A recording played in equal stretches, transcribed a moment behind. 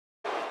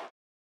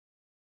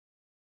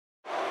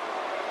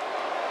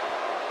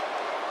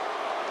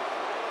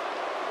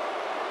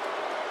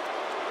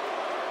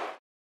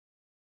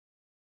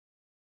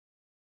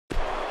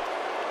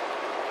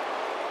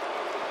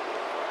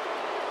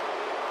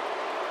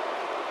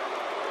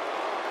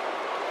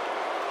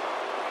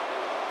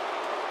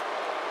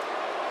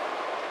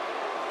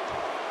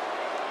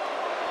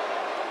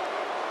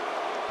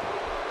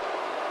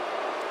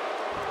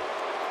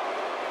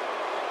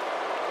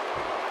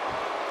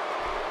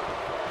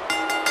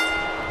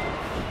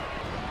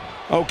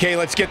Okay,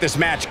 let's get this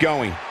match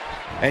going.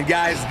 And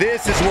guys,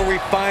 this is where we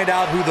find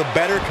out who the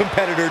better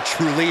competitor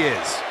truly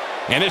is.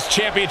 And this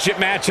championship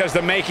match has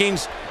the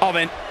makings of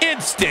an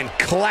instant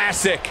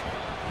classic.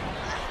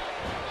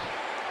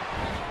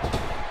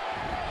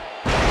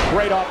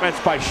 Great offense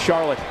by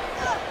Charlotte.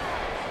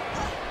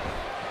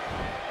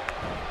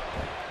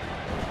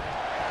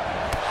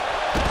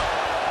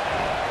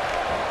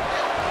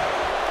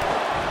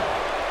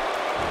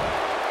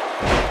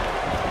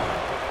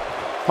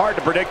 Hard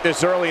to predict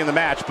this early in the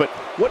match, but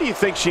what do you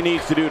think she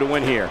needs to do to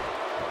win here?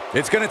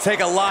 It's going to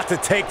take a lot to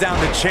take down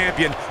the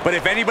champion, but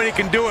if anybody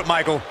can do it,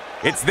 Michael,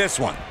 it's this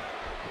one.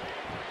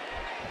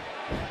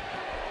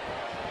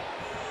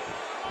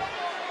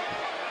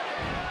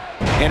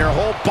 And her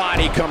whole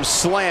body comes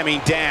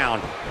slamming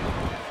down.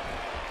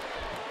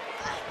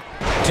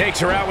 Takes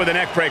her out with a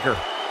neck breaker.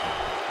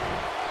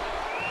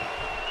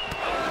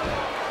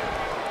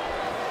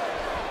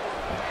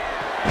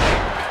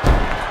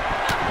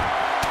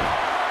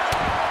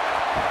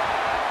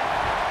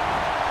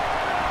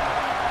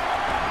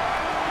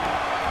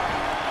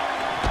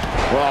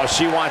 Well,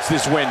 she wants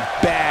this win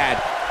bad.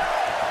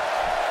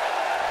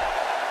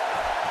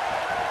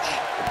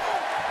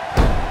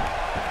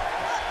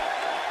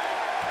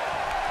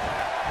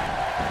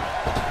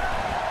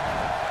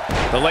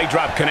 The leg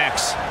drop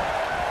connects.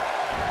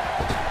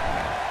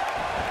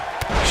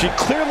 She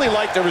clearly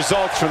liked the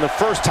results from the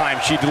first time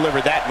she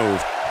delivered that move.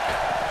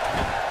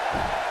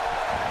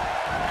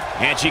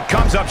 And she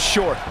comes up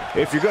short.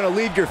 If you're going to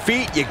leave your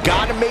feet, you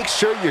got to make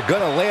sure you're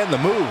going to land the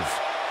move.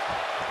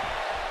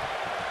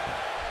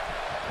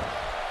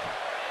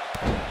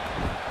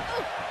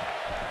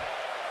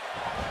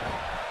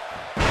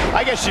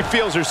 I guess she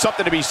feels there's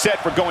something to be said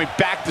for going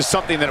back to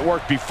something that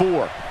worked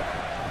before.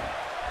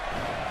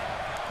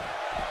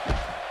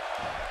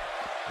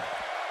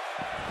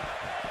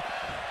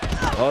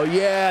 Oh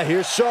yeah,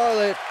 here's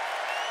Charlotte.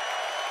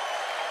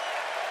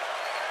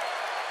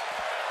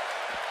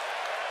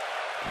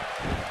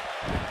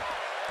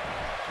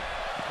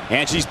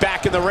 And she's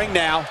back in the ring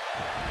now.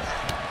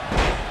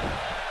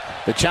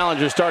 The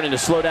challenger's starting to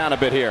slow down a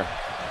bit here.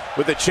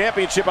 With the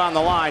championship on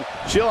the line,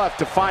 she'll have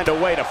to find a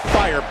way to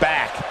fire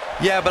back.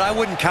 Yeah, but I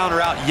wouldn't count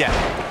her out yet.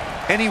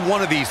 Any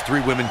one of these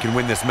three women can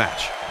win this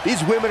match.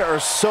 These women are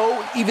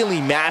so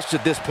evenly matched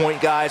at this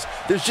point, guys.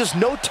 There's just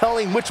no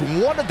telling which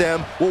one of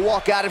them will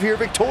walk out of here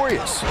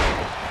victorious.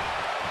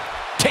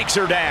 Takes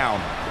her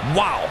down.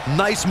 Wow,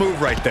 nice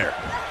move right there.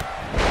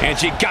 And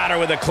she got her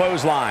with a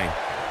clothesline.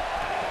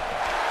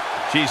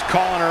 She's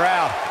calling her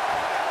out.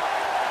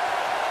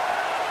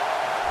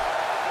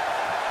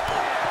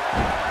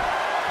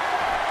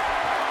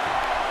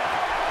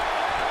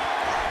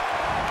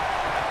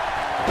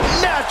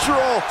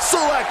 Natural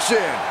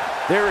selection.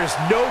 There is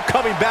no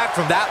coming back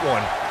from that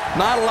one.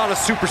 Not a lot of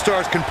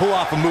superstars can pull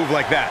off a move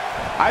like that.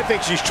 I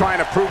think she's trying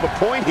to prove a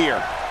point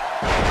here.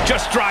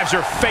 Just drives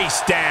her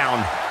face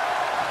down.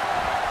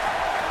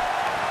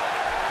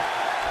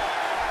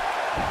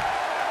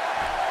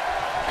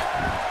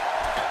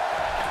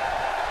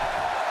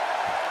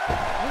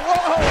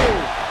 Whoa!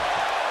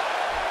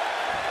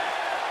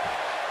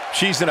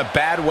 She's in a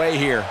bad way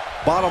here.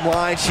 Bottom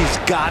line, she's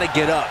got to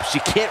get up. She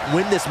can't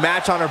win this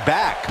match on her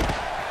back.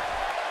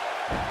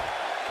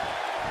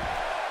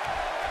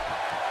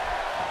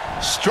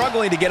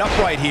 Struggling to get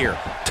upright here.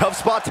 Tough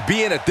spot to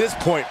be in at this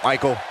point,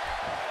 Michael.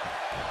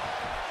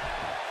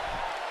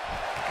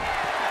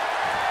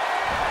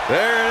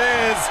 There it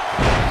is.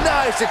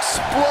 Nice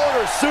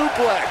exploder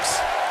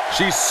suplex.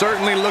 She's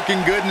certainly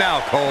looking good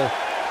now, Cole.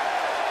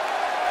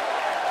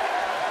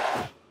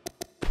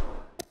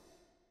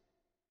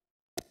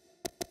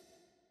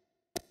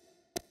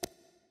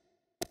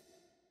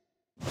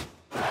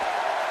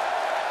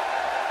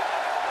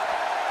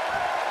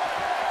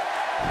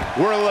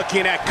 We're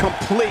looking at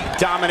complete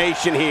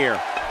domination here.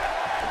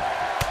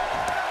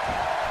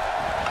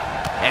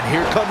 And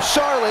here comes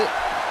Charlotte.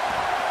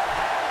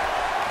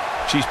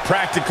 She's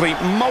practically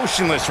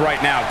motionless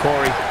right now,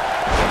 Corey.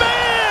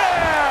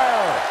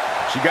 Flair!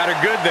 She got her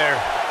good there.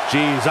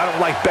 Jeez, I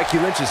don't like Becky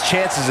Lynch's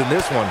chances in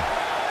this one.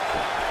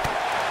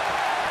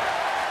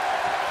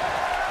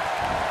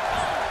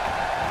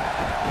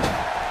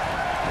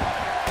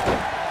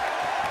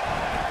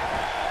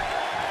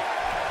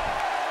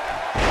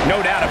 No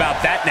doubt about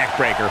that neck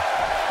breaker.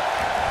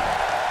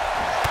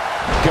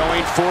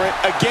 Going for it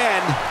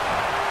again.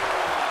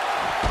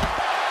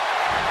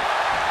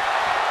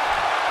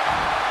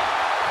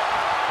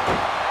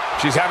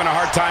 She's having a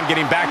hard time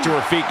getting back to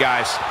her feet,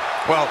 guys.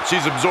 Well,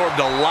 she's absorbed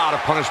a lot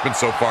of punishment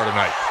so far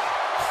tonight.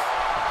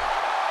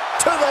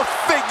 To the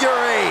figure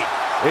eight.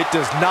 It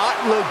does not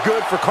look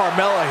good for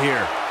Carmella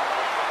here.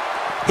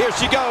 Here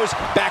she goes,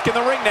 back in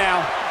the ring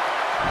now.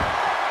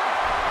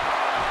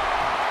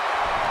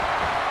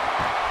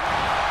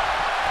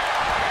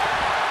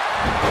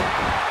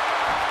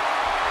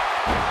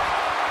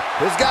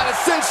 Has got it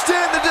cinched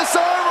in, the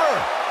disarmer.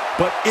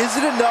 But is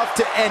it enough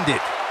to end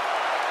it?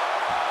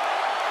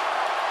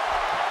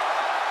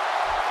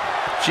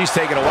 She's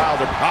taking a while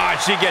to... Ah,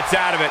 she gets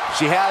out of it.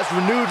 She has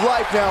renewed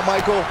life now,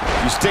 Michael.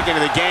 She's sticking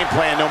to the game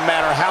plan no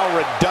matter how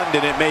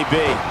redundant it may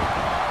be.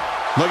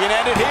 Looking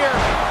at it here.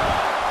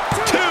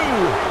 2,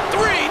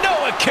 3,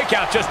 no, a kick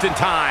out just in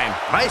time.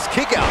 Nice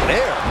kick out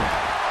there.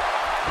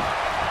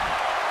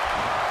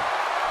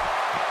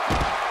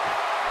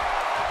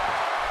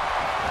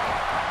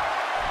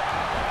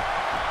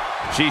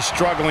 She's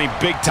struggling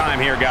big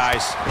time here,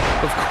 guys.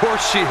 Of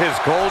course she is,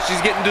 Cole.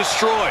 She's getting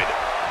destroyed.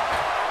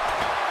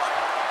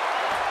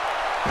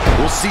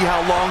 We'll see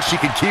how long she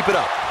can keep it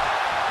up.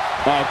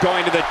 Oh,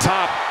 going to the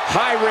top.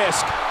 High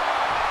risk.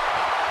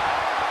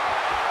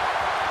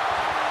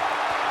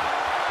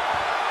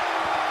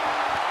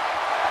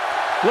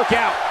 Look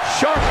out.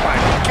 Sharp fight.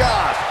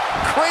 Gosh,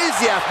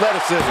 crazy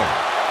athleticism.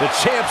 The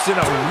champ's in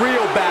a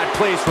real bad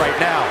place right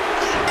now.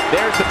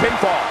 There's the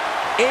pinfall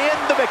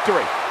and the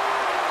victory.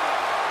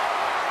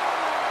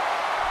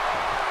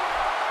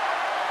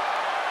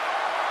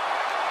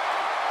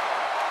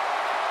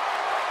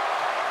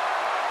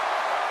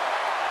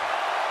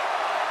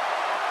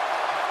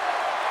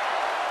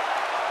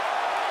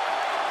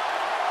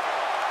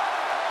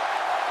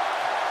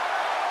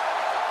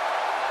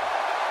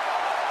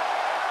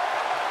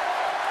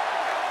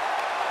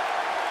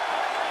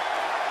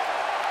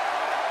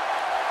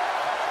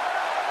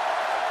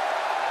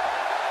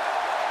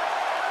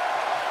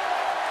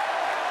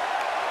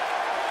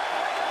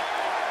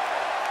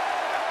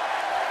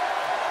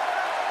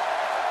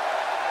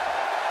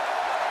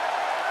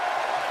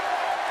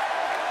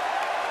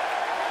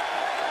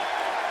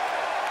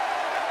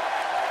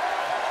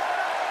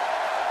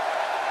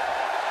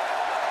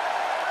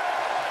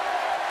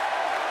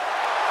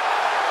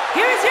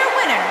 Here's your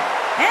winner,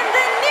 and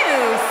the new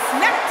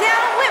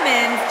SmackDown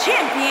Women's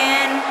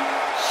Champion,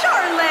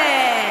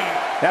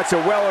 Charlotte. That's a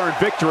well-earned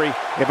victory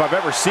if I've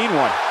ever seen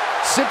one.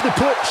 Simply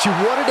put, she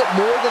wanted it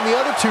more than the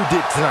other two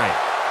did tonight.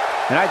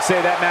 And I'd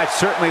say that match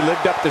certainly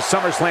lived up to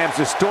SummerSlam's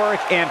historic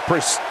and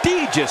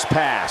prestigious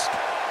past.